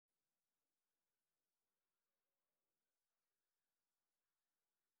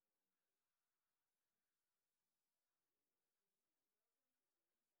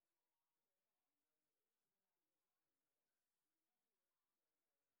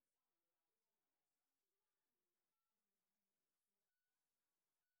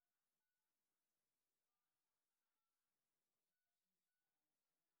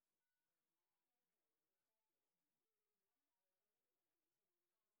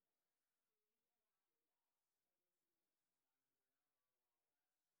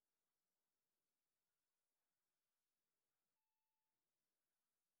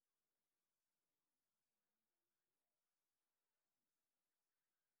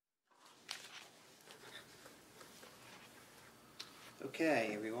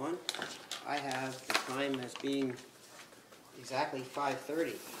Okay, everyone. I have the time as being exactly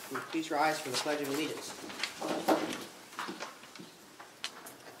 5:30. Will you please rise for the Pledge of Allegiance?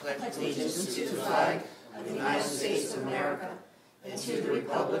 I pledge allegiance to the flag of the United States of America and to the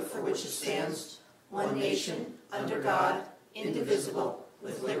republic for which it stands, one nation, under God, indivisible,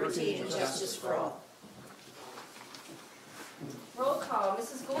 with liberty and justice for all. Roll call.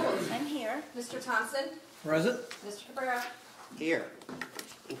 Mrs. Gould. I'm here. Mr. Thompson. Present. Mr. Cabrera. Here.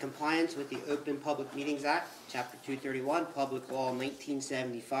 In compliance with the Open Public Meetings Act, Chapter 231, Public Law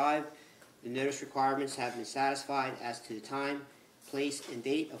 1975, the notice requirements have been satisfied as to the time, place, and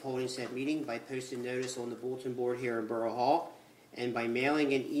date of holding said meeting by posting notice on the bulletin board here in Borough Hall and by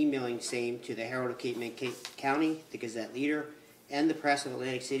mailing and emailing same to the Herald of Cape May County, the Gazette Leader, and the Press of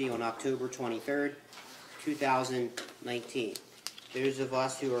Atlantic City on October 23rd, 2019. Those of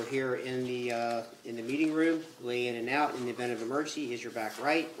us who are here in the meeting room, way in and out in the event of emergency, is your back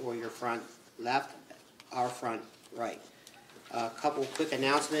right or your front left, our front right. A couple quick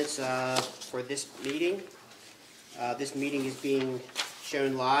announcements for this meeting. This meeting is being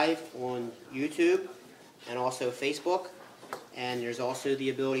shown live on YouTube and also Facebook. And there's also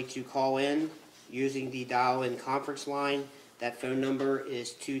the ability to call in using the dial-in conference line. That phone number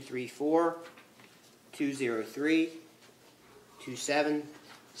is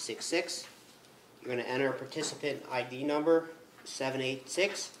 234-203-2766. You're going to enter a participant ID number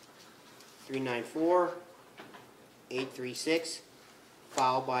 786-394-836,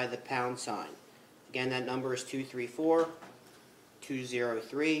 followed by the pound sign. Again, that number is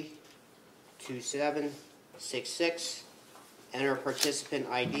 234-203-2766. Enter participant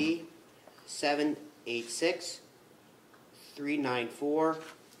ID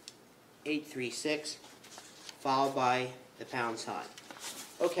 786-394-836, followed by the pound sign.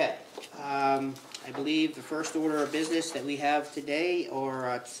 Okay, I believe the first order of business that we have today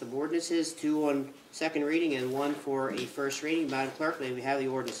are some ordinances, 2 on second reading and 1 for a first reading. Madam Clerk, may we have the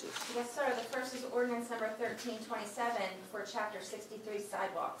ordinances? Yes, sir. The first is ordinance number 1327 for Chapter 63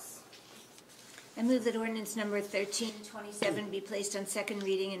 sidewalks. I move that ordinance number 1327 be placed on second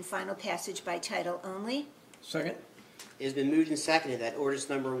reading and final passage by title only. Second. It has been moved and seconded that ordinance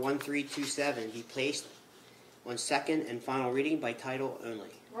number 1327 be placed on second and final reading by title only.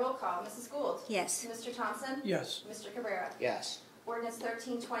 Roll call. Mrs. Gould. Yes. Mr. Thompson. Yes. Mr. Cabrera. Yes. Ordinance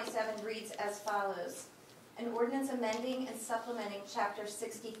 1327 reads as follows. An ordinance amending and supplementing Chapter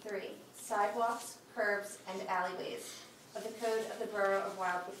 63, sidewalks, curbs, and alleyways of the Code of the Borough of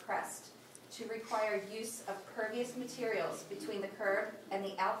Wildwood Crest to require use of pervious materials between the curb and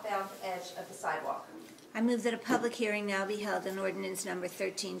the outbound edge of the sidewalk. I move that a public hearing now be held on ordinance number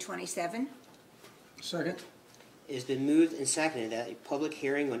 1327. Second. It has been moved and seconded that a public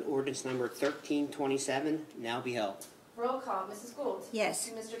hearing on ordinance number 1327 now be held. Roll call. Mrs. Gould. Yes.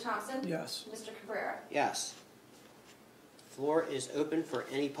 Mr. Thompson. Yes. Mr. Cabrera. Yes. Floor is open for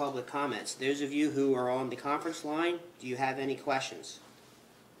any public comments. Those of you who are on the conference line, do you have any questions?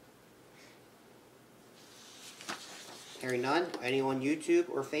 Hearing none. Any on YouTube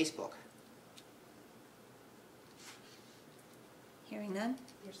or Facebook? Hearing none.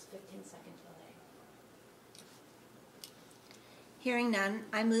 There's 15 second delay. Hearing none,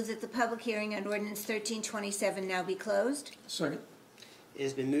 I move that the public hearing on ordinance 1327 now be closed. Second. It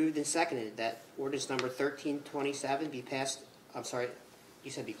has been moved and seconded that ordinance number 1327 be passed. I'm sorry,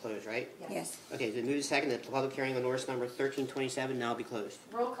 you said be closed, right? Yes. Okay, it's been moved and seconded that the public hearing on ordinance number 1327 now be closed.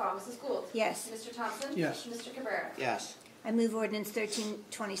 Roll call. Mrs. Gould. Yes. Mr. Thompson. Yes. Mr. Cabrera. Yes. I move ordinance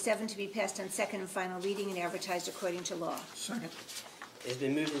 1327 to be passed on second and final reading and advertised according to law. Second. It has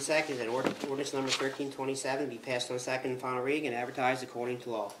been moved and seconded that ordinance number 1327 be passed on second and final reading and advertised according to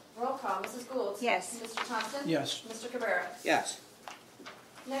law. Roll call. Mrs. Gould. Yes. Mr. Thompson. Yes. Mr. Cabrera. Yes.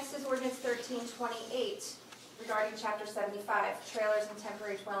 Next is ordinance 1328 regarding Chapter 75, trailers and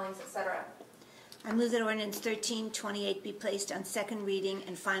temporary dwellings, etc. I move that ordinance 1328 be placed on second reading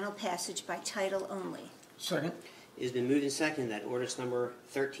and final passage by title only. Second. It has been moved and seconded that ordinance number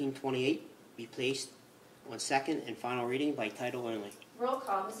 1328 be placed on second and final reading by title only. Roll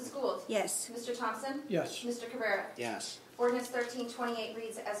call. Mrs. Gould. Yes. Mr. Thompson. Yes. Mr. Cabrera. Yes. Ordinance 1328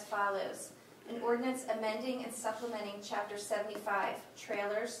 reads as follows. An ordinance amending and supplementing Chapter 75,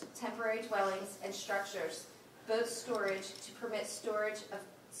 trailers, temporary dwellings, and structures, boat storage to permit storage of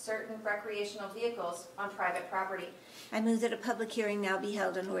certain recreational vehicles on private property. I move that a public hearing now be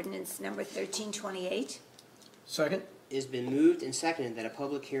held on ordinance number 1328. Second. It has been moved and seconded that a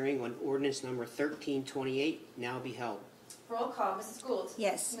public hearing on ordinance number 1328 now be held. Roll call. Mrs. Gould.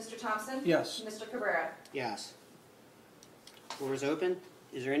 Yes. Mr. Thompson. Yes. Mr. Cabrera. Yes. Floor is open.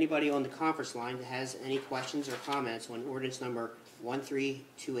 Is there anybody on the conference line that has any questions or comments on ordinance number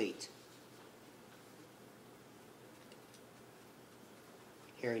 1328?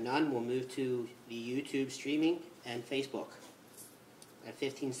 Hearing none, we'll move to the YouTube streaming and Facebook. At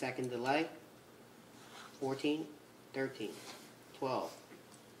 15-second delay. 14, 13, 12.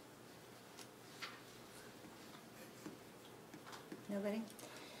 Nobody?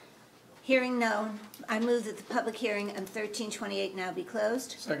 Hearing none, I move that the public hearing on 1328 now be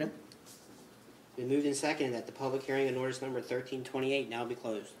closed. Second. Been moved and seconded that the public hearing on ordinance number 1328 now be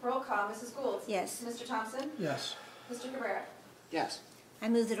closed. Roll call, Mrs. Gould. Yes. Mr. Thompson. Yes. Mr. Cabrera. Yes. I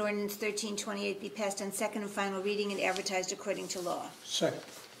move that ordinance 1328 be passed on second and final reading and advertised according to law. Second.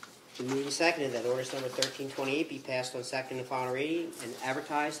 Been moved and seconded that ordinance number 1328 be passed on second and final reading and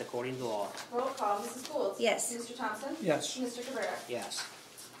advertised according to law. Roll call, Mrs. Gould. Yes. Mr. Thompson. Yes. Mr. Cabrera. Yes.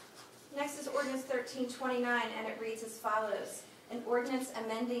 Next is ordinance 1329, and it reads as follows. An ordinance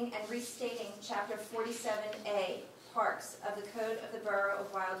amending and restating Chapter 47A, Parks of the Code of the Borough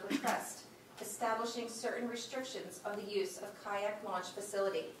of Wildwood Crest, establishing certain restrictions on the use of kayak launch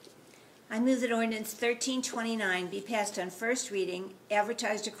facility. I move that ordinance 1329 be passed on first reading,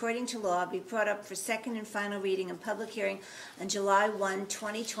 advertised according to law, be brought up for second and final reading and public hearing on July 1,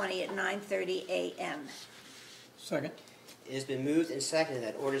 2020 at 9:30 a.m. Second. It has been moved and seconded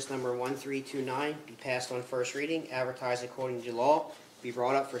that ordinance number 1329 be passed on first reading, advertised according to law, be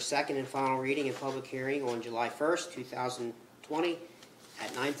brought up for second and final reading and public hearing on July 1st, 2020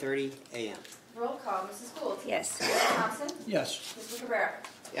 at 9:30 a.m. Roll call, Mrs. Gould. Yes. Mr. Thompson. Yes. Mr. Cabrera.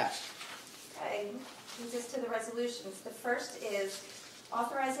 Yes. Okay, brings us to the resolutions. The first is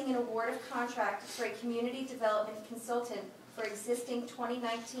authorizing an award of contract for a community development consultant for existing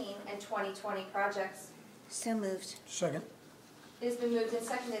 2019 and 2020 projects. So moved. Second. It has been moved and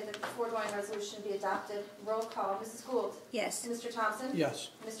seconded that the foregoing resolution be adopted. Roll call, Mrs. Gould. Yes. Mr. Thompson. Yes.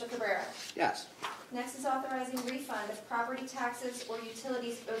 Mr. Cabrera. Yes. Next is authorizing refund of property taxes or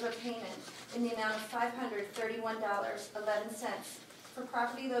utilities overpayment in the amount of $531.11 for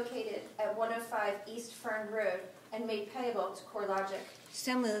property located at 105 East Fern Road and made payable to CoreLogic.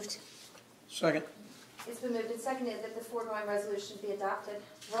 So moved. Second. It's been moved and seconded that the foregoing resolution be adopted.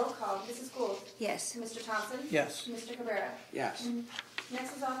 Roll call, Mrs. Gould. Yes. Mr. Thompson. Yes. Mr. Cabrera. Yes.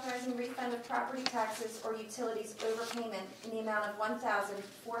 Next is authorizing refund of property taxes or utilities overpayment in the amount of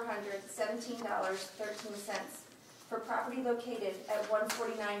 $1,417.13 for property located at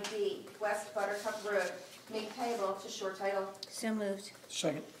 149B West Buttercup Road, made payable to Shore Title. So moved.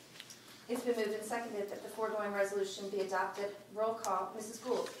 Second. It's been moved and seconded that the foregoing resolution be adopted. Roll call, Mrs.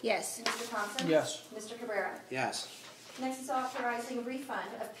 Gould. Yes. Mr. Thompson. Yes. Mr. Cabrera. Yes. Next is authorizing refund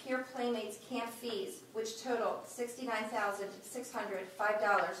of Peer Playmates camp fees, which total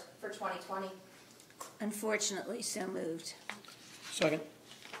 $69,605 for 2020. Unfortunately, so moved. Second.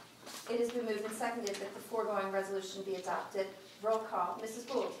 It has been moved and seconded that the foregoing resolution be adopted. Roll call, Mrs.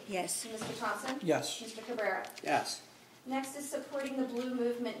 Gould. Yes. Mr. Thompson. Yes. Mr. Cabrera. Yes. Next is supporting the Blue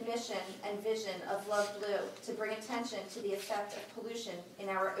Movement mission and vision of Love Blue to bring attention to the effect of pollution in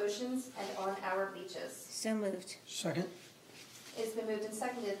our oceans and on our beaches. So moved. Second. It has been moved and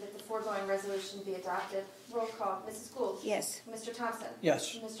seconded that the foregoing resolution be adopted. Roll call, Mrs. Gould. Yes. Mr. Thompson.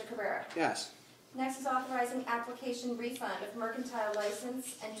 Yes. Mr. Cabrera. Yes. Next is authorizing application refund of mercantile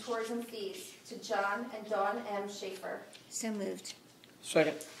license and tourism fees to John and Dawn M. Schaefer. So moved.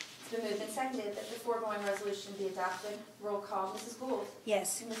 Second. It's been moved and seconded that the foregoing resolution be adopted. Roll call, Mrs. Gould.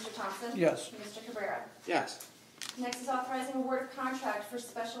 Yes. Mr. Thompson. Yes. Mr. Cabrera. Yes. Next is authorizing award of contract for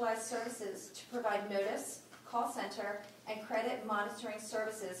specialized services to provide notice, call center, and credit monitoring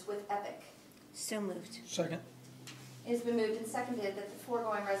services with Epic. So moved. Second. It has been moved and seconded that the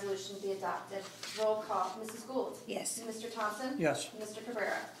foregoing resolution be adopted. Roll call, Mrs. Gould. Yes. Mr. Thompson. Yes. Mr.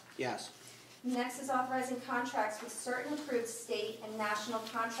 Cabrera. Yes. Next is authorizing contracts with certain approved state and national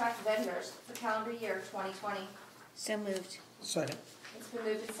contract vendors for calendar year 2020. So moved. Second. It's been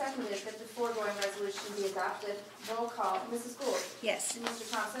moved and seconded that the foregoing resolution be adopted. Roll call, Mrs. Gould. Yes.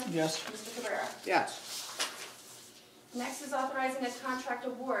 Mr. Thompson. Yes. Mr. Cabrera. Yes. Next is authorizing a contract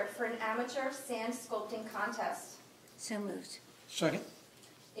award for an amateur sand sculpting contest. So moved. Second.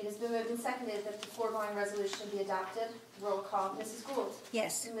 It has been moved and seconded that the foregoing resolution be adopted. Roll call, Mrs. Gould.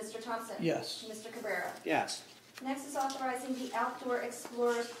 Yes. Mr. Thompson. Yes. Mr. Cabrera. Yes. Next is authorizing the Outdoor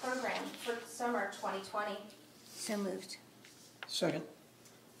Explorers Program for summer 2020. So moved. Second.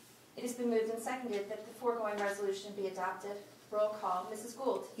 It has been moved and seconded that the foregoing resolution be adopted. Roll call, Mrs.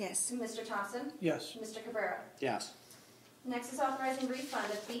 Gould. Yes. Mr. Thompson. Yes. Mr. Cabrera. Yes. Next is authorizing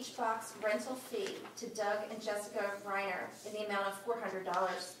refund of beach box rental fee to Doug and Jessica Reiner in the amount of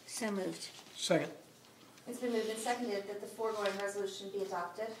 $400. So moved. Second. It's been moved and seconded that the foregoing resolution be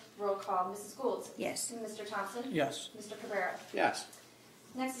adopted. Roll call, Mrs. Gould. Yes. Mr. Thompson. Yes. Mr. Cabrera. Yes.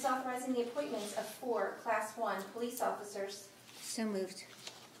 Next is authorizing the appointments of 4 Class 1 police officers. So moved.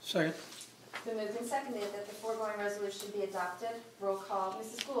 Second. It's been moved and seconded that the foregoing resolution be adopted. Roll call,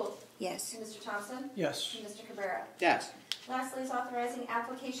 Mrs. Gould. Yes. Mr. Thompson. Yes. Mr. Cabrera. Yes. Lastly is authorizing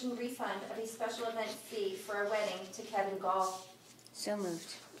application refund of a special event fee for a wedding to Kevin Gall. So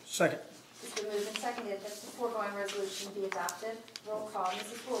moved. Second. It's been moved and seconded that the foregoing resolution be adopted. Roll call,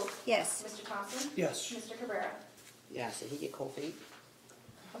 Mrs. Gould. Yes. Mr. Thompson. Yes. Mr. Cabrera. Yes. Did he get cold feet?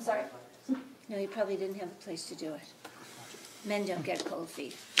 I'm sorry. No, he probably didn't have a place to do it. Men don't get cold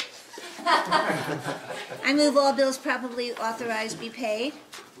feet. I move all bills properly authorized be paid.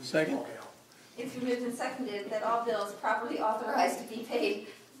 Second. It's been moved and seconded that all bills properly authorized to be paid.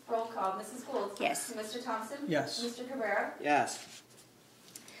 Roll call, Mrs. Gould. Yes. Mr. Thompson. Yes. Mr. Cabrera. Yes.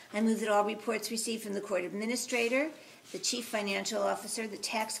 I move that all reports received from the court administrator, the chief financial officer, the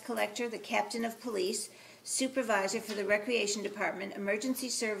tax collector, the captain of police, supervisor for the recreation department, emergency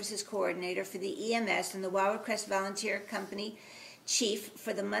services coordinator for the EMS, and the Wild Crest Volunteer Company chief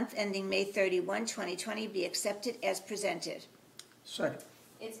for the month ending May 31, 2020 be accepted as presented. Second.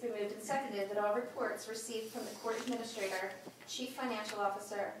 It's been moved and seconded that all reports received from the court administrator, chief financial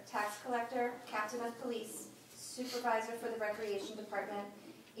officer, tax collector, captain of police, supervisor for the recreation department,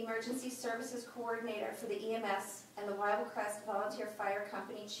 emergency services coordinator for the EMS, and the Wild Crest Volunteer Fire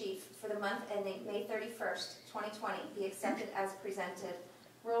Company chief for the month ending May 31st, 2020 be accepted as presented.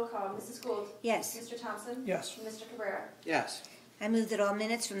 Roll call, Mrs. Gould. Yes. Mr. Thompson. Yes. Mr. Cabrera. Yes. I move that all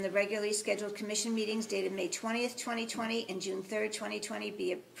minutes from the regularly scheduled commission meetings dated May 20th, 2020 and June 3rd, 2020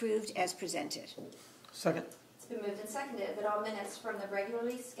 be approved as presented. Second. It's been moved and seconded that all minutes from the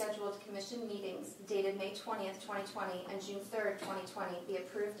regularly scheduled commission meetings dated May 20th, 2020 and June 3rd, 2020 be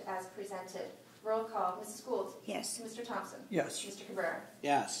approved as presented. Roll call, Mrs. Gould. Yes. Mr. Thompson. Yes. Mr. Cabrera.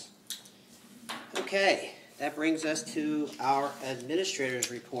 Yes. Okay, that brings us to our administrator's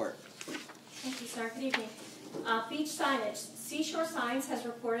report. Thank you, sir. Good evening. Beach signage. Seashore Signs has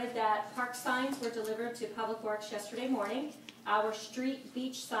reported that park signs were delivered to Public Works yesterday morning. Our street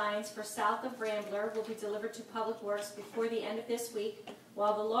beach signs for south of Rambler will be delivered to Public Works before the end of this week,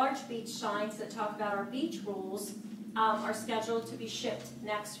 while the large beach signs that talk about our beach rules are scheduled to be shipped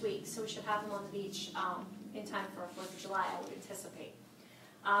next week. So we should have them on the beach in time for 4th of July, I would anticipate.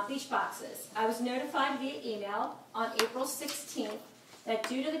 Beach boxes. I was notified via email on April 16th that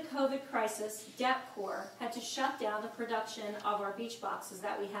due to the COVID crisis, DEPCOR had to shut down the production of our beach boxes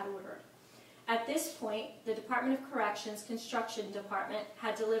that we had ordered. At this point, the Department of Corrections Construction Department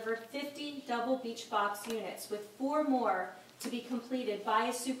had delivered 50 double beach box units, with 4 more to be completed by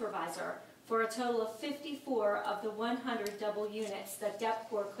a supervisor, for a total of 54 of the 100 double units that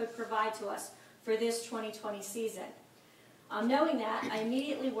DEPCOR could provide to us for this 2020 season. Knowing that, I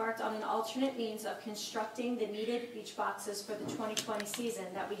immediately worked on an alternate means of constructing the needed beach boxes for the 2020 season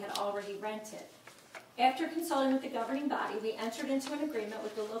that we had already rented. After consulting with the governing body, we entered into an agreement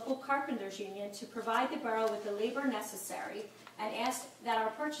with the local carpenters union to provide the borough with the labor necessary and asked that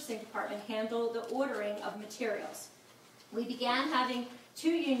our purchasing department handle the ordering of materials. We began having 2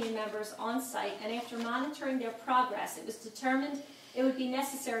 union members on site, and after monitoring their progress, it was determined it would be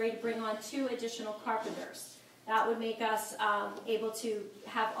necessary to bring on 2 additional carpenters. That would make us able to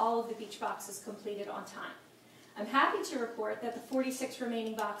have all of the beach boxes completed on time. I'm happy to report that the 46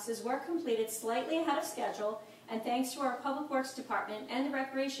 remaining boxes were completed slightly ahead of schedule, and thanks to our Public Works Department and the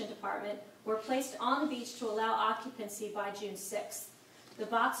Recreation Department, were placed on the beach to allow occupancy by June 6th. The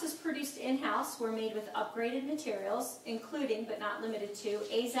boxes produced in-house were made with upgraded materials, including but not limited to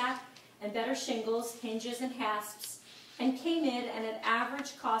AZAC and better shingles, hinges, and hasps, and came in at an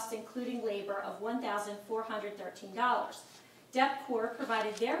average cost including labor of $1,413. DEPCOR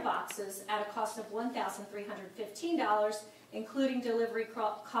provided their boxes at a cost of $1,315, including delivery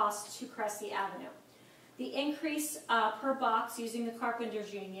costs to Cressy Avenue. The increase per box using the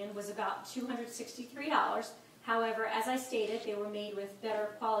Carpenters Union was about $263. However, as I stated, they were made with better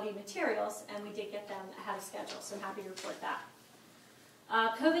quality materials, and we did get them ahead of schedule, so I'm happy to report that.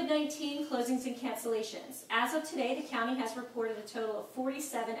 COVID-19 closings and cancellations. As of today, the county has reported a total of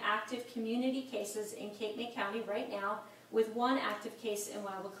 47 active community cases in Cape May County right now, with 1 active case in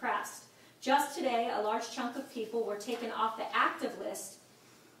Wildwood Crest. Just today, a large chunk of people were taken off the active list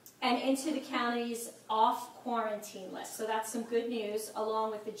and into the county's off-quarantine list. So that's some good news,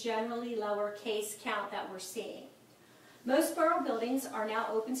 along with the generally lower case count that we're seeing. Most borough buildings are now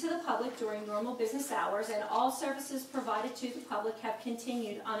open to the public during normal business hours, and all services provided to the public have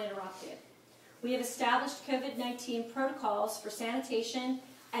continued uninterrupted. We have established COVID-19 protocols for sanitation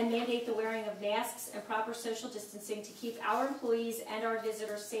and mandate the wearing of masks and proper social distancing to keep our employees and our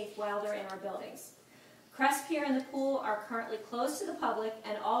visitors safe while they're in our buildings. Crest Pier and the pool are currently closed to the public,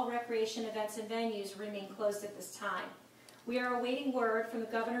 and all recreation events and venues remain closed at this time. We are awaiting word from the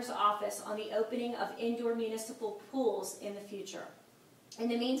governor's office on the opening of indoor municipal pools in the future. In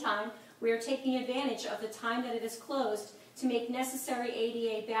the meantime, we are taking advantage of the time that it is closed to make necessary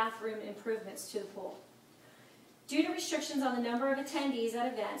ADA bathroom improvements to the pool. Due to restrictions on the number of attendees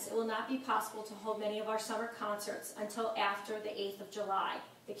at events, it will not be possible to hold many of our summer concerts until after the 8th of July.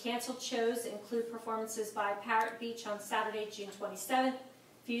 The canceled shows include performances by Parrot Beach on Saturday, June 27th,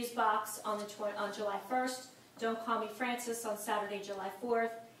 Fusebox on July 1st, Don't Call Me Francis on Saturday, July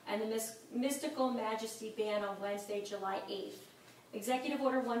 4th, and the Mystical Majesty Band on Wednesday, July 8th. Executive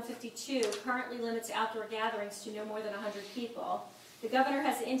Order 152 currently limits outdoor gatherings to no more than 100 people. The governor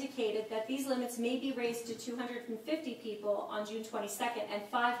has indicated that these limits may be raised to 250 people on June 22nd and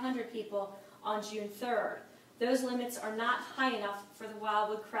 500 people on June 3rd. Those limits are not high enough for the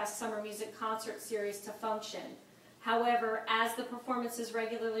Wildwood Crest Summer Music Concert Series to function. However, as the performances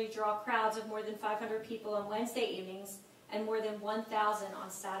regularly draw crowds of more than 500 people on Wednesday evenings and more than 1,000 on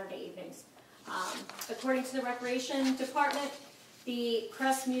Saturday evenings. According to the Recreation Department, the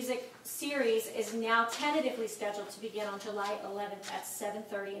Crest Music Series is now tentatively scheduled to begin on July 11th at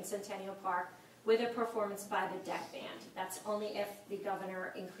 7:30 in Centennial Park with a performance by the Deck Band. That's only if the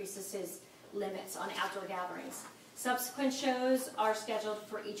governor increases his limits on outdoor gatherings. Subsequent shows are scheduled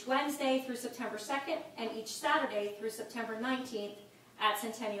for each Wednesday through September 2nd and each Saturday through September 19th at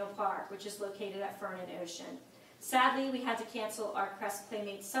Centennial Park, which is located at Fern and Ocean. Sadly, we had to cancel our Crest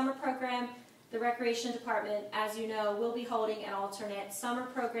Playmates summer program. The Recreation Department, as you know, will be holding an alternate summer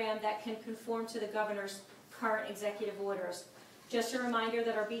program that can conform to the governor's current executive orders. Just a reminder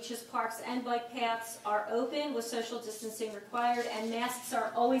that our beaches, parks, and bike paths are open with social distancing required, and masks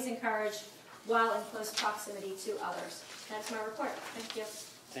are always encouraged while in close proximity to others. That's my report. Thank you.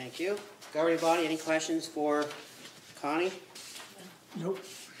 Thank you. Governing body, any questions for Connie? Nope.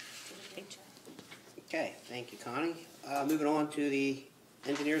 Okay, thank you, Connie. Moving on to the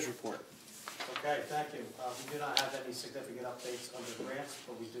engineer's report. Okay, thank you. We do not have any significant updates under grants,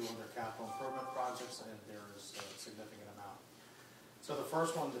 but we do under capital improvement projects, and there is a significant amount. So the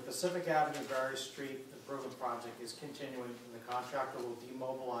first one, the Pacific Avenue Barry Street Improvement Project is continuing, and the contractor will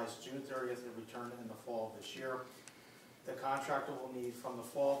demobilize June 30th and return in the fall of this year. The contractor will need from the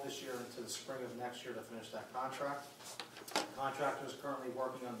fall of this year into the spring of next year to finish that contract. The contractor is currently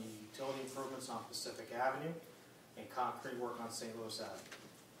working on the utility improvements on Pacific Avenue and concrete work on St. Louis Avenue.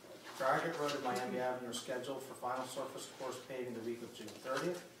 Farragut Road and Miami Avenue are scheduled for final surface course paving the week of June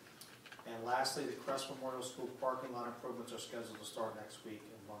 30th. And lastly, the Crest Memorial School parking lot improvements are scheduled to start next week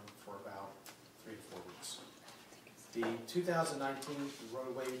and run for about 3 to 4 weeks. The 2019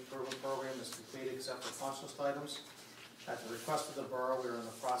 roadway improvement program is completed except for punch list items. At the request of the borough, we are in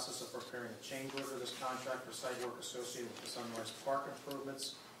the process of preparing a change order of this contract for site work associated with the Sunrise Park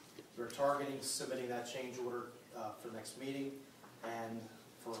improvements. We're targeting submitting that change order for next meeting and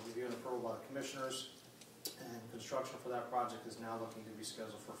for review and approval by the commissioners, and construction for that project is now looking to be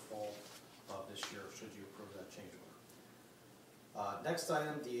scheduled for fall of this year, should you approve that change order. Next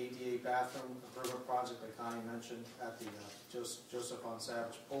item, the ADA bathroom improvement project that Connie mentioned at the Joseph on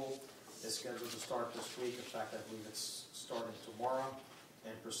Savage Pool is scheduled to start this week. In fact, I believe it's starting tomorrow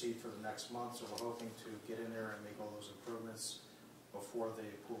and proceed for the next month, so we're hoping to get in there and make all those improvements before the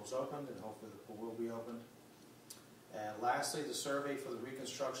pool is opened, and hopefully the pool will be opened. And lastly, the survey for the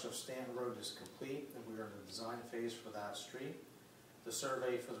reconstruction of Stanton Road is complete, and we are in the design phase for that street. The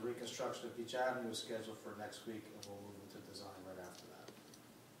survey for the reconstruction of Beach Avenue is scheduled for next week, and we'll move into design right after that.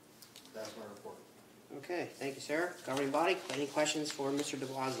 That's my report. Okay, thank you, sir. Governing body, any questions for Mr. de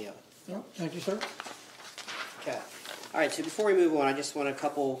Blasio? No, thank you, sir. Okay. All right, so before we move on, I just want a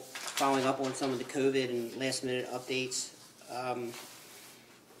couple following up on some of the COVID and last minute updates.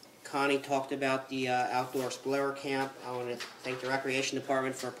 Connie talked about the outdoor explorer camp. I want to thank the Recreation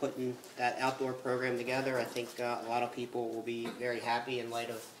Department for putting that outdoor program together. I think a lot of people will be very happy in light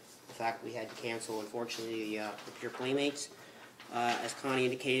of the fact we had to cancel, unfortunately, the Pure Playmates. As Connie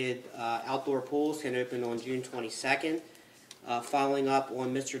indicated, outdoor pools can open on June 22nd. Following up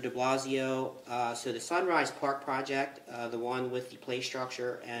on Mr. de Blasio, so the Sunrise Park project, the one with the play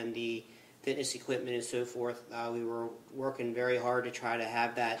structure and the fitness equipment and so forth, we were working very hard to try to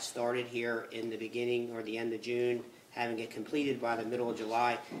have that started here in the beginning or the end of June, having it completed by the middle of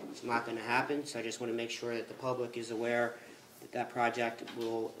July. It's not going to happen, so I just want to make sure that the public is aware that that project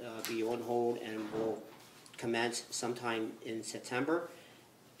will be on hold and will commence sometime in September.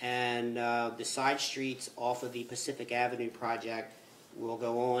 And the side streets off of the Pacific Avenue project, will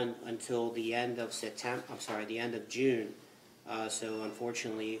go on until the end of the end of June. So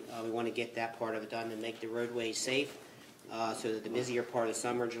unfortunately, we want to get that part of it done and make the roadways safe, so that the busier part of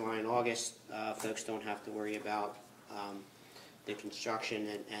summer, July and August, folks don't have to worry about the construction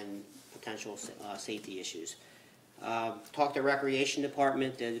and potential safety issues. Talk to Recreation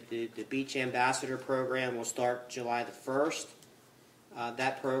Department. The Beach Ambassador Program will start July the 1st.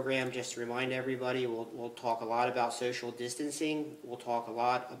 That program, just to remind everybody, we'll talk a lot about social distancing. We'll talk a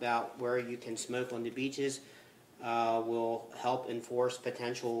lot about where you can smoke on the beaches. We'll help enforce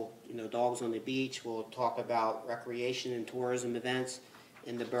potential, dogs on the beach. We'll talk about recreation and tourism events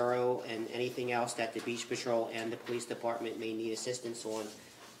in the borough and anything else that the Beach Patrol and the Police Department may need assistance on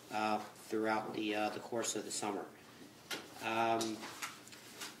throughout the course of the summer.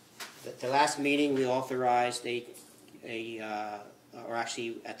 The last meeting, we authorized or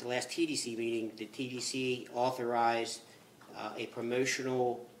actually at the last TDC meeting, the TDC authorized a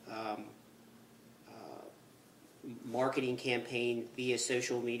promotional marketing campaign via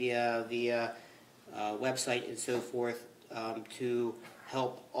social media, via website and so forth, to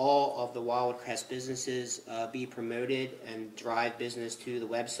help all of the Wildwood Crest businesses be promoted and drive business to the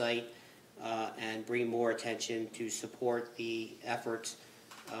website and bring more attention to support the efforts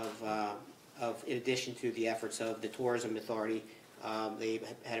in addition to the efforts of the Tourism Authority. They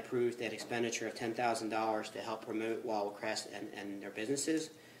had approved an expenditure of $10,000 to help promote Wildwood Crest and their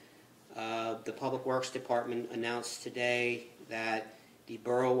businesses. The Public Works Department announced today that the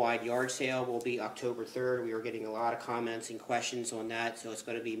borough-wide yard sale will be October 3rd. We are getting a lot of comments and questions on that, so it's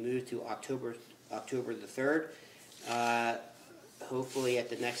going to be moved to October the 3rd. Hopefully at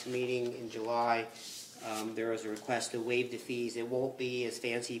the next meeting in July, there is a request to waive the fees. It won't be as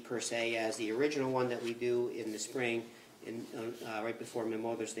fancy per se as the original one that we do in the spring, right before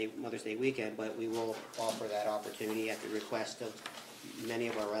Mother's Day weekend, but we will offer that opportunity at the request of many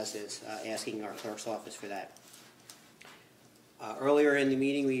of our residents, asking our clerk's office for that. Earlier in the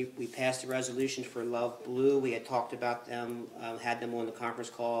meeting, we passed a resolution for Love Blue. We had talked about them, had them on the conference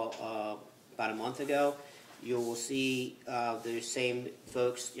call about a month ago. You will see the same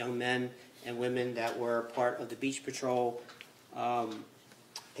folks, young men and women that were part of the Beach Patrol,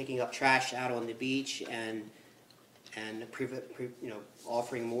 picking up trash out on the beach and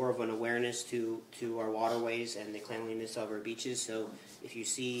offering more of an awareness to our waterways and the cleanliness of our beaches. So if you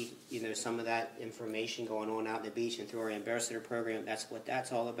see, some of that information going on out in the beach and through our ambassador program, that's what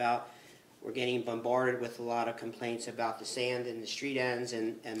that's all about. We're getting bombarded with a lot of complaints about the sand in the street ends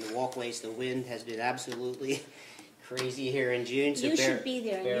and the walkways. The wind has been absolutely crazy here in June. So You should be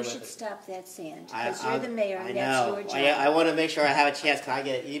there, and you should stop that sand, because you're the mayor, and that's your job. I want to make sure I have a chance, because I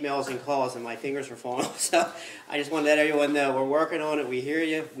get emails and calls, and my fingers are falling off. So I just want to let everyone know we're working on it. We hear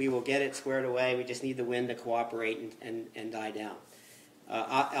you. We will get it squared away. We just need the wind to cooperate and die down.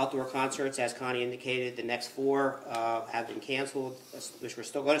 Outdoor concerts, as Connie indicated, the next 4 have been canceled, which we're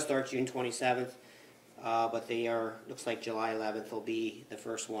still going to start June 27th, but they looks like July 11th will be the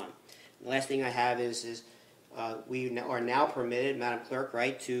first one. The last thing I have is we are now permitted, Madam Clerk,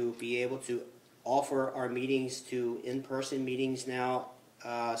 right, to be able to offer our meetings to in-person meetings now,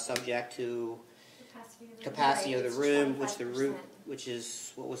 subject to capacity of the room, which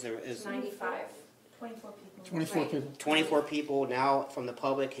is, what was there? Is 95, 24 people. 24 people. 24 people now from the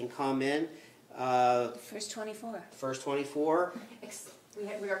public can come in. First 24. First 24.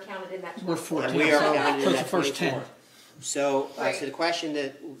 We are counted in that. We're 14. We are so counted in for the that first 24. 10. So, Right. so the question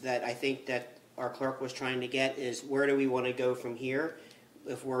that I think that our clerk was trying to get is, where do we want to go from here?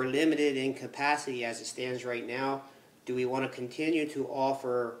 If we're limited in capacity as it stands right now, do we want to continue to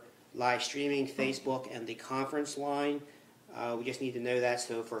offer live streaming, Facebook, and the conference line? We just need to know that,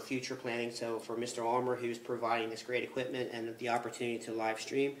 so for future planning, so for Mr. Armour, who's providing this great equipment and the opportunity to live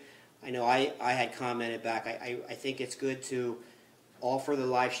stream. I know I had commented back, I think it's good to offer the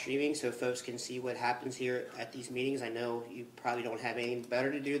live streaming so folks can see what happens here at these meetings. I know you probably don't have anything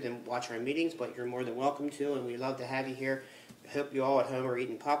better to do than watch our meetings, but you're more than welcome to, and we'd love to have you here. I hope you all at home are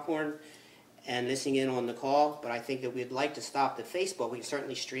eating popcorn and listening in on the call, but I think that we'd like to stop the Facebook. We can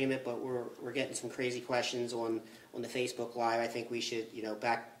certainly stream it, but we're getting some crazy questions on the Facebook Live. I think we should,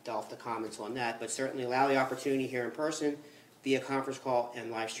 back off the comments on that, but certainly allow the opportunity here in person via conference call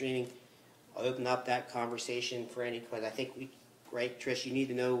and live streaming. I'll open up that conversation for any, because I think right, Trish, you need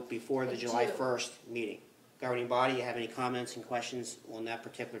to know before the July 1st meeting. Governing body, you have any comments and questions on that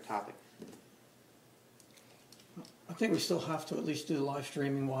particular topic? I think we still have to at least do the live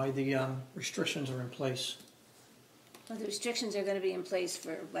streaming while the restrictions are in place. Well, the restrictions are going to be in place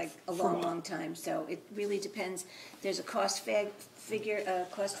for like a long time, so it really depends. There's a cost factor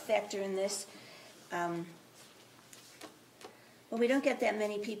in this. Well, we don't get that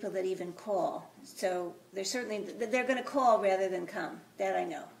many people that even call, so they're going to call rather than come. That I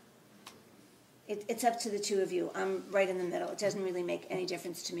know. It's up to the two of you. I'm right in the middle. It doesn't really make any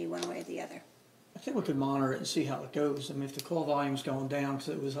difference to me one way or the other. I think we could monitor it and see how it goes. I mean, if the call volume's going down because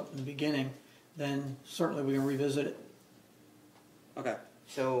it was up in the beginning, then certainly we can revisit it. Okay,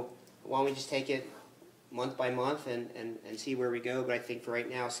 so why don't we just take it month by month and see where we go? But I think for right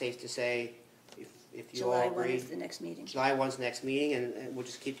now, it's safe to say, if you July all 1 agree, is the next meeting. July 1's next meeting, and we'll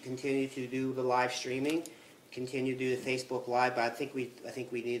just continue to do the live streaming, continue to do the Facebook Live. But I think we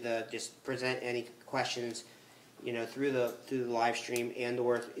need to just present any questions, through the live stream,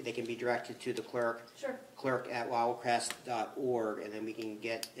 and/or they can be directed to the clerk. Sure. clerk@wildcrest.org, and then we can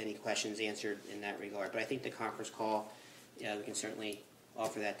get any questions answered in that regard. But I think the conference call, yeah, we can certainly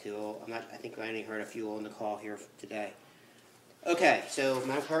offer that too. I think I only heard a few on the call here today. Okay, so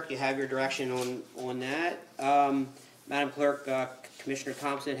Madam Clerk, you have your direction on that. Madam Clerk, Commissioner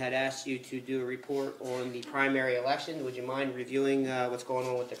Thompson had asked you to do a report on the primary election. Would you mind reviewing what's going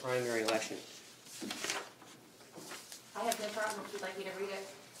on with the primary election? I have no problem if you'd like me to read it.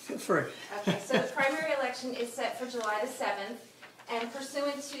 Feel free. Okay, so the primary election is set for July the 7th, and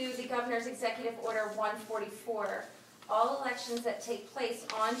pursuant to the Governor's Executive Order 144, all elections that take place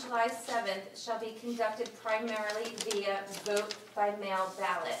on July 7th shall be conducted primarily via vote-by-mail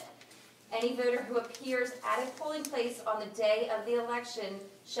ballot. Any voter who appears at a polling place on the day of the election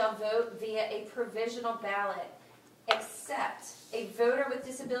shall vote via a provisional ballot, except a voter with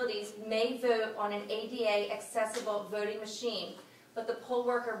disabilities may vote on an ADA-accessible voting machine, but the poll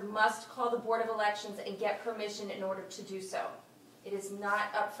worker must call the Board of Elections and get permission in order to do so. It is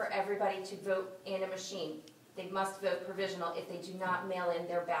not up for everybody to vote in a machine. They must vote provisional if they do not mail in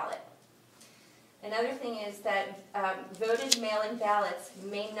their ballot. Another thing is that voted mail-in ballots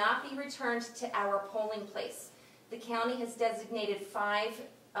may not be returned to our polling place. The county has designated 5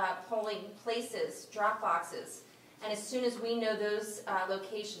 polling places, drop boxes, and as soon as we know those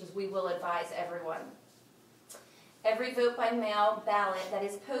locations, we will advise everyone. Every vote-by-mail ballot that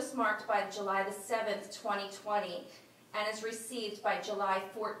is postmarked by July the 7th, 2020, and is received by July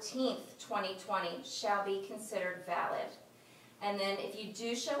 14th, 2020, shall be considered valid. And then if you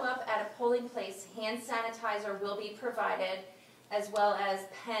do show up at a polling place, hand sanitizer will be provided, as well as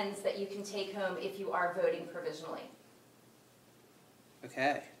pens that you can take home if you are voting provisionally.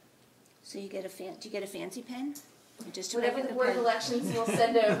 Okay. So do you get a fancy pen? Or just a Whatever the regular Board of pen? Elections will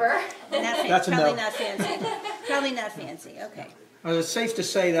send over. That's a Probably no. not fancy. Probably not fancy. Okay. It's safe to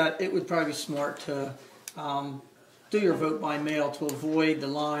say that it would probably be smart to do your vote by mail to avoid the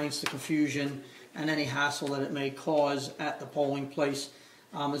lines, the confusion, and any hassle that it may cause at the polling place,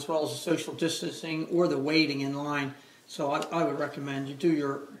 as well as the social distancing or the waiting in line. So I would recommend you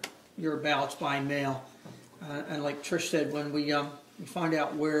do your ballots by mail. And like Trish said, when we find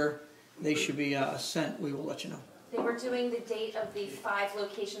out where they should be sent, we will let you know. They were doing the date of the 5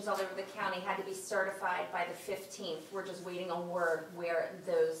 locations all over the county had to be certified by the 15th. We're just waiting on word where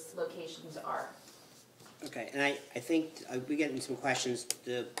those locations are. Okay, and I think we get into some questions.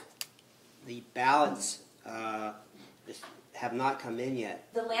 The ballots have not come in yet.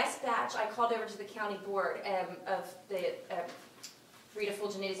 The last batch, I called over to the county board of the Rita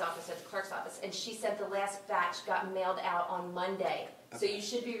Fulgenitti's office at the clerk's office, and she said the last batch got mailed out on Monday. Okay. So you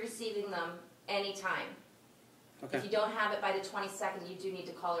should be receiving them anytime. Okay. If you don't have it by the 22nd, you do need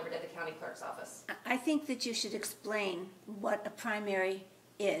to call over to the county clerk's office. I think that you should explain what a primary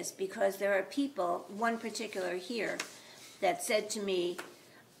is, because there are people, one particular here, that said to me,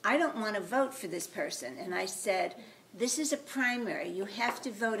 I don't want to vote for this person. And I said, this is a primary. You have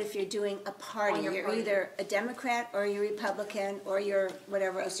to vote if you're doing a party. You're party. either a Democrat or you're Republican or you're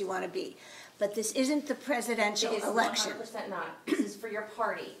whatever else you want to be. But this isn't the presidential election. It is 100% not. This is for your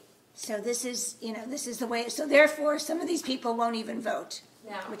party. So this is, this is the way, so therefore some of these people won't even vote.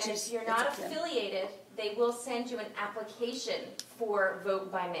 No, Which and is- if you're it's not up to them. affiliated, they will send you an application for vote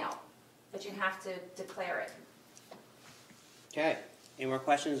by mail, but you have to declare it. Okay, any more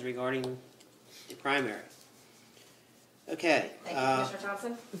questions regarding the primary? Okay. Thank you, Commissioner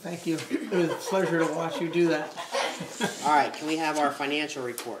Thompson. Thank you. It was a pleasure to watch you do that. All right, can we have our financial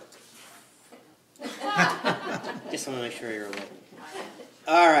report? Just want to make sure you're awake.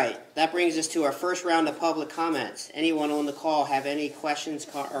 All right, that brings us to our first round of public comments. Anyone on the call have any questions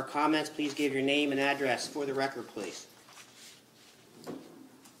or comments, please give your name and address for the record, please.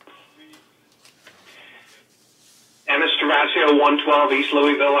 Dennis Terraccio, 112 East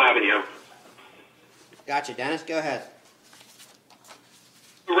Louisville Avenue. Gotcha, Dennis, go ahead.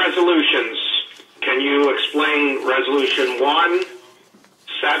 Resolutions. Can you explain Resolution 1,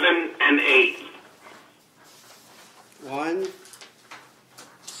 7, and 8? 1,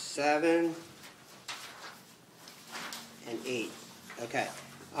 7 and 8. Okay.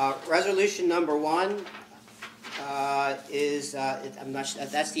 Resolution number 1 is, I'm not sure,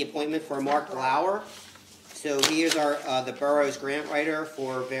 that's the appointment for Mark Lauer. So he is the borough's grant writer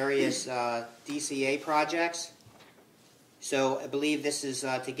for various DCA projects. So I believe this is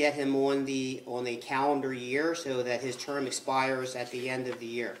to get him on the calendar year so that his term expires at the end of the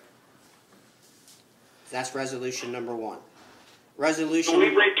year. That's resolution number 1. Resolution. Do we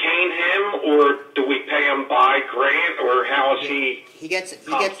retain him, or do we pay him by grant, or how is he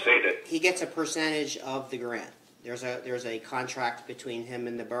compensated? He gets a percentage of the grant. There's a contract between him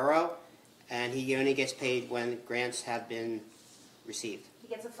and the borough, and he only gets paid when grants have been received. He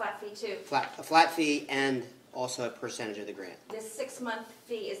gets a flat fee too. A flat fee and also a percentage of the grant. This 6-month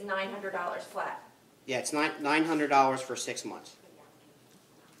fee is $900 flat. Yeah, it's $900 for 6 months.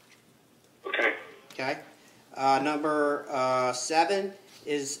 Okay. Okay. Number 7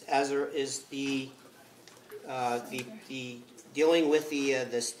 is the dealing with the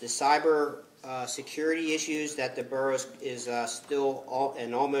cyber security issues that the borough is still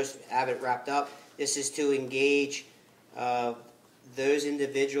almost have it wrapped up. This is to engage those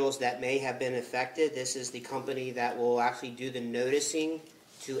individuals that may have been affected. This is the company that will actually do the noticing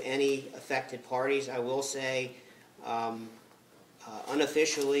to any affected parties. I will say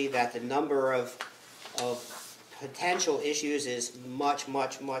unofficially that the number of potential issues is much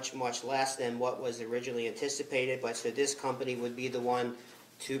less than what was originally anticipated, but so this company would be the one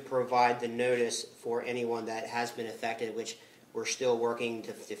to provide the notice for anyone that has been affected, which we're still working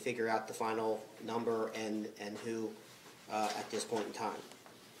to figure out the final number and who at this point in time.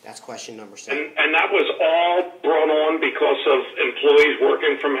 That's question number 7. And that was all brought on because of employees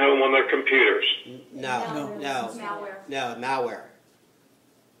working from home on their computers? No, malware.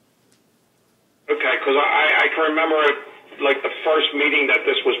 Okay, because I can remember, like, the first meeting that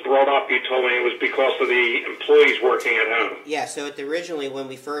this was brought up, you told me it was because of the employees working at home. Yeah, so originally when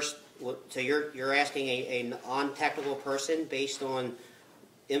we first, so you're asking a non-technical person based on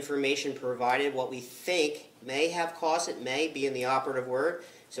information provided, what we think may have caused it, may be in the operative word.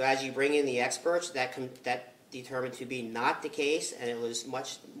 So as you bring in the experts, that determined to be not the case, and it was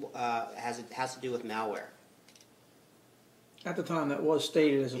much, has to do with malware. At the time, that was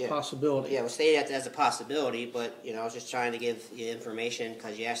stated as a possibility. Yeah, it was stated as a possibility, but I was just trying to give you information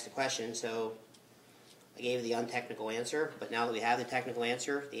because you asked the question, so I gave you the untechnical answer. But now that we have the technical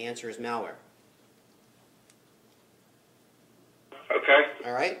answer, the answer is malware. Okay.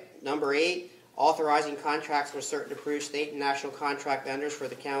 All right. Number 8, authorizing contracts with certain approved state and national contract vendors for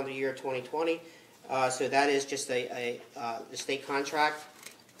the calendar year 2020. So that is just the state contract,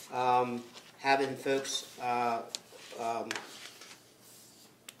 having folks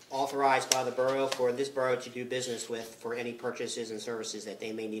authorized by the borough for this borough to do business with for any purchases and services that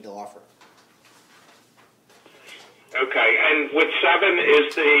they may need to offer. Okay, and with 7,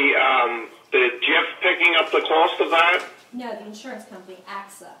 is the JIF picking up the cost of that? No, the insurance company,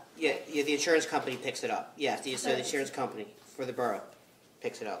 AXA. Yeah, the insurance company picks it up. Yeah, so the insurance company for the borough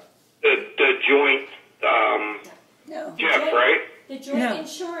picks it up. The joint JIF, right? The Joint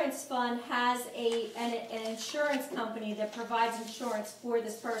Insurance Fund has an insurance company that provides insurance for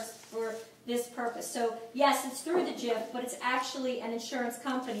this purpose. So yes, it's through the JIF, but it's actually an insurance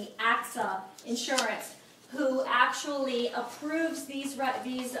company, AXA Insurance, who actually approves these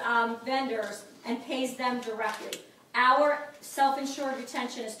vendors and pays them directly. Our self-insured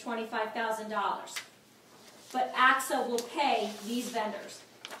retention is $25,000, but AXA will pay these vendors,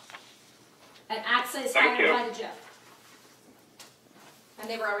 and AXA is hired by the JIF. And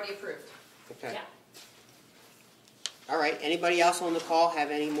they were already approved. Okay. Yeah. All right. Anybody else on the call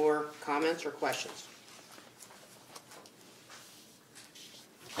have any more comments or questions?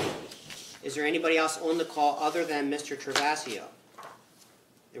 Is there anybody else on the call other than Mr. Travasio?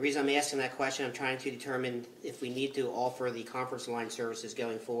 The reason I'm asking that question, I'm trying to determine if we need to offer the conference line services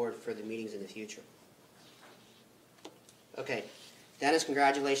going forward for the meetings in the future. Okay. Dennis,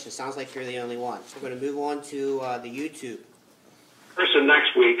 congratulations. Sounds like you're the only one. So we're going to move on to the YouTube. Person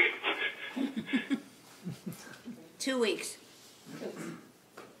next week. 2 weeks.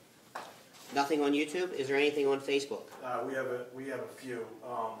 Nothing on YouTube? Is there anything on Facebook? We have a few.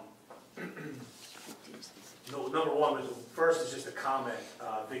 Number one, first is just a comment.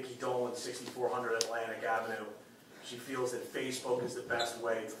 Vicki Dolan, 6400 Atlantic Avenue. She feels that Facebook is the best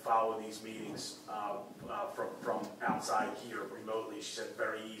way to follow these meetings from outside here remotely. She said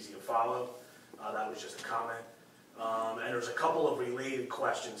very easy to follow. That was just a comment. And there's a couple of related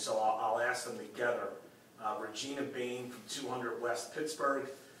questions, so I'll ask them together. Regina Bain from 200 West Pittsburgh.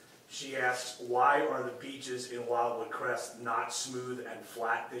 She asks, why are the beaches in Wildwood Crest not smooth and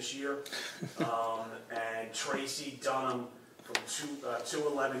flat this year? And Tracy Dunham from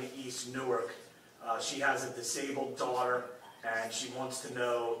 211 East Newark, she has a disabled daughter, and she wants to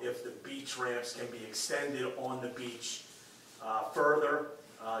know if the beach ramps can be extended on the beach further,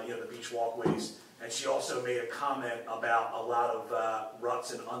 the beach walkways. And she also made a comment about a lot of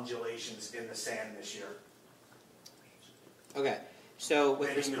ruts and undulations in the sand this year, Okay, so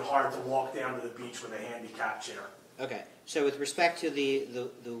with making it hard to walk down to the beach with a handicap chair. okay, so with respect to the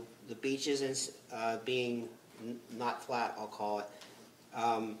beaches and being not flat, I'll call it.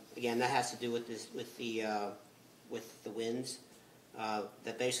 Again, that has to do with the winds.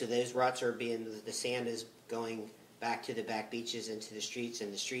 That basically those ruts are the sand is going back to the back beaches into the streets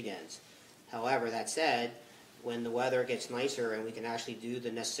and the street ends. However, that said, when the weather gets nicer and we can actually do the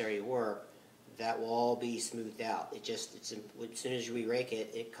necessary work, that will all be smoothed out. As soon as we rake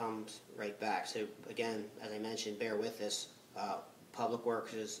it, it comes right back. So again, as I mentioned, bear with us. Public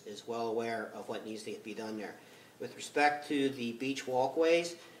Works is well aware of what needs to be done there. With respect to the beach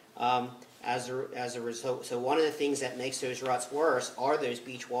walkways, as a result, so one of the things that makes those ruts worse are those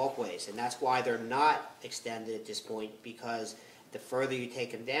beach walkways, and that's why they're not extended at this point, because the further you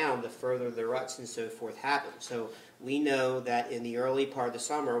take them down, the further the ruts and so forth happen. So we know that in the early part of the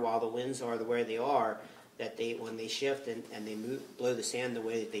summer, while the winds are the way they are, that when they shift and they blow the sand the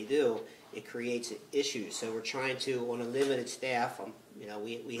way that they do, it creates issues. So we're trying to, on a limited staff,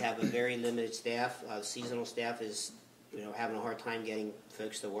 we have a very limited staff. Seasonal staff is having a hard time getting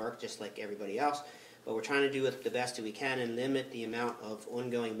folks to work, just like everybody else. But we're trying to do it the best that we can and limit the amount of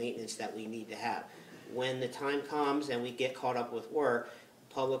ongoing maintenance that we need to have. When the time comes and we get caught up with work,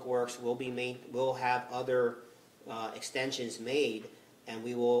 Public Works will have other extensions made, and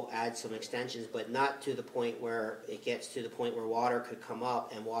we will add some extensions, but not to the point where it gets to the point where water could come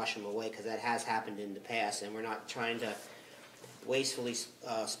up and wash them away, because that has happened in the past, and we're not trying to wastefully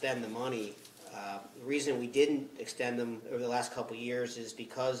spend the money. The reason we didn't extend them over the last couple of years is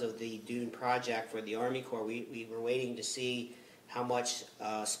because of the dune project for the Army Corps. We were waiting to see how much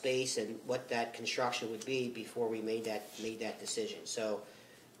space and what that construction would be before we made that decision. So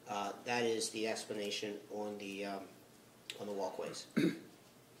that is the explanation on the walkways.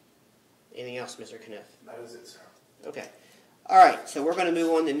 Anything else, Mr. Kniff? That is it, sir. Okay. All right, so we're going to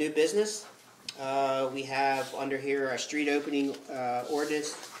move on to new business. We have under here our street opening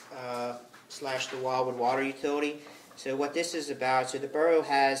ordinance / the Wildwood Water Utility. So what this is about, so the borough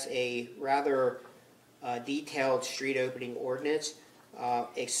has a rather detailed street opening ordinance.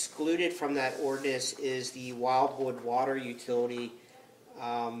 Excluded from that ordinance is the Wildwood Water Utility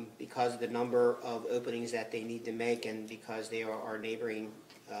because of the number of openings that they need to make and because they are our neighboring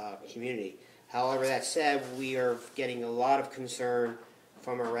community. However, that said, we are getting a lot of concern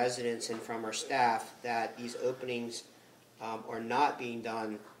from our residents and from our staff that these openings are not being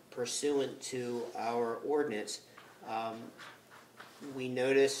done pursuant to our ordinance. We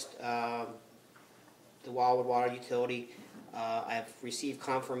noticed the Wildwood Water Utility. I've received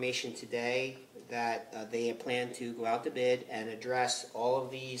confirmation today that they plan to go out to bid and address all of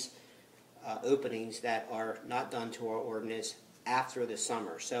these openings that are not done to our ordinance after the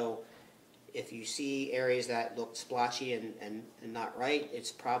summer. So if you see areas that look splotchy and not right,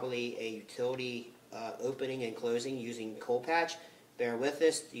 it's probably a utility opening and closing using coal patch. Bear with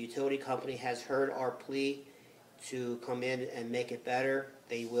us. The utility company has heard our plea to come in and make it better.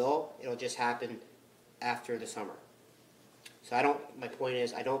 They will. It'll just happen after the summer. So my point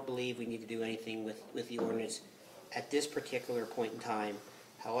is, I don't believe we need to do anything with the ordinance at this particular point in time.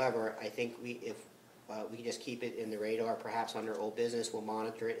 However, I think if we can just keep it in the radar, perhaps under old business, we'll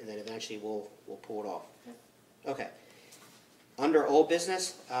monitor it, and then eventually we'll pull it off. Okay. Under old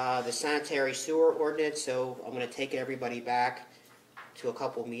business, the sanitary sewer ordinance, so I'm going to take everybody back to a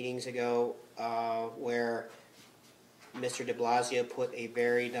couple meetings ago where Mr. de Blasio put a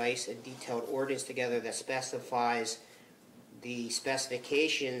very nice and detailed ordinance together that specifies the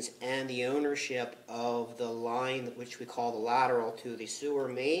specifications and the ownership of the line, which we call the lateral, to the sewer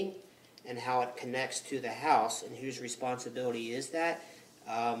main, and how it connects to the house and whose responsibility is that.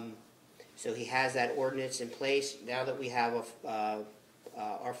 So he has that ordinance in place. Now that we have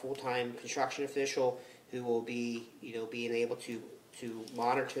our full-time construction official who will be, being able to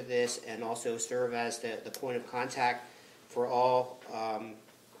monitor this and also serve as the point of contact for all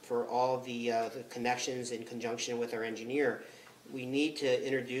the connections in conjunction with our engineer, we need to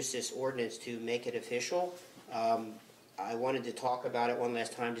introduce this ordinance to make it official. I wanted to talk about it one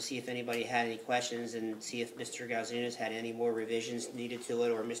last time to see if anybody had any questions and see if Mr. Galzunas had any more revisions needed to it,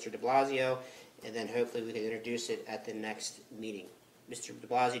 or Mr. de Blasio, and then hopefully we can introduce it at the next meeting. Mr. de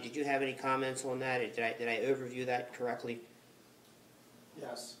Blasio, did you have any comments on that? Did I overview that correctly?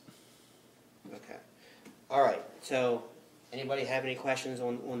 Yes. Okay. All right, so anybody have any questions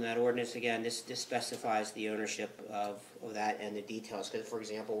on that ordinance? Again, this specifies the ownership of that and the details. Because, for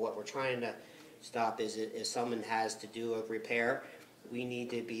example, what we're trying to stop is if someone has to do a repair, we need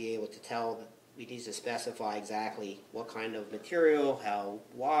to be able to we need to specify exactly what kind of material, how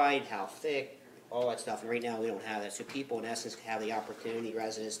wide, how thick, all that stuff. And right now, we don't have that. So people, in essence, have the opportunity,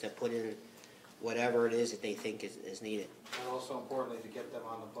 residents, to put in whatever it is that they think is needed. And also importantly, to get them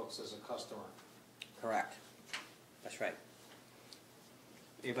on the books as a customer. Correct. That's right.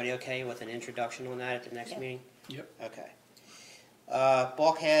 Everybody okay with an introduction on that at the next Yep. meeting? Yep. Okay.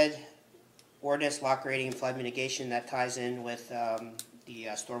 Bulkhead ordinance, lock grading and flood mitigation, that ties in with the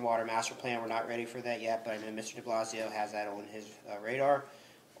stormwater master plan. We're not ready for that yet, but I know Mr. de Blasio has that on his radar.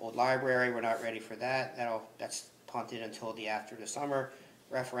 Old library, we're not ready for that. That's punted until after the summer.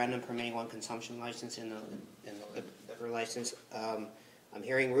 Referendum permitting one consumption license in the liquor license. I'm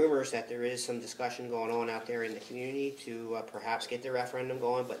hearing rumors that there is some discussion going on out there in the community to perhaps get the referendum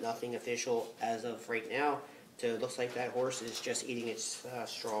going, but nothing official as of right now. So it looks like that horse is just eating its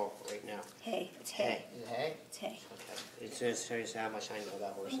straw right now. Hay, it's hay. Is it hay? It's hay. Okay. It's just how much I know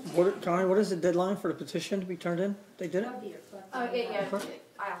about horses. Connie, what is the deadline for the petition to be turned in? They did it? Oh, yeah,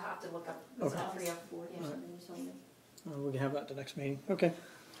 I'll have to look up. Okay. For you. We can have that at the next meeting. Okay.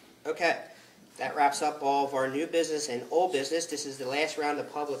 Okay. That wraps up all of our new business and old business. This is the last round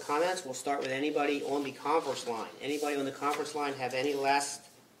of public comments. We'll start with anybody on the conference line. Anybody on the conference line have any last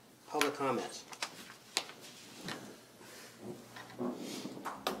public comments?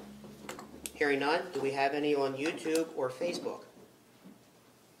 Hearing none, do we have any on YouTube or Facebook?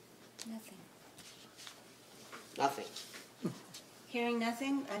 Nothing. Nothing. Hearing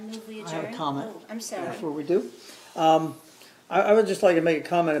nothing, I move we I adjourn. have a comment. Oh, I'm sorry. Before we do. I would just like to make a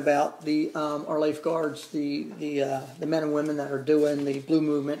comment about our lifeguards, the men and women that are doing the Blue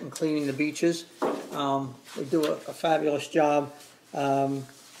Movement and cleaning the beaches. They do a fabulous job. I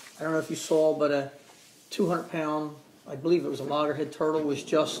don't know if you saw, but a 200-pound, I believe it was a loggerhead turtle, was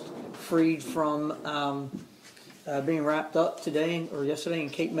just freed from being wrapped up today or yesterday in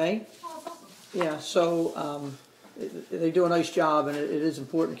Cape May. Yeah, so they do a nice job, and it is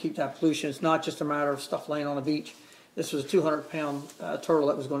important to keep that pollution. It's not just a matter of stuff laying on the beach. This was a 200-pound turtle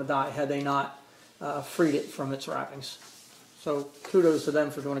that was going to die had they not freed it from its wrappings. So kudos to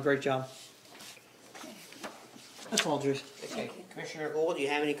them for doing a great job. That's all, Juice. Okay. Commissioner Gould, do you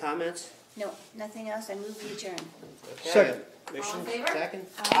have any comments? No, nothing else. I move we adjourn. Okay. Second. Motion, All in favor? second?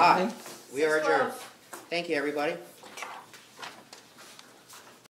 Aye. We are 6:12. adjourned. Thank you, everybody.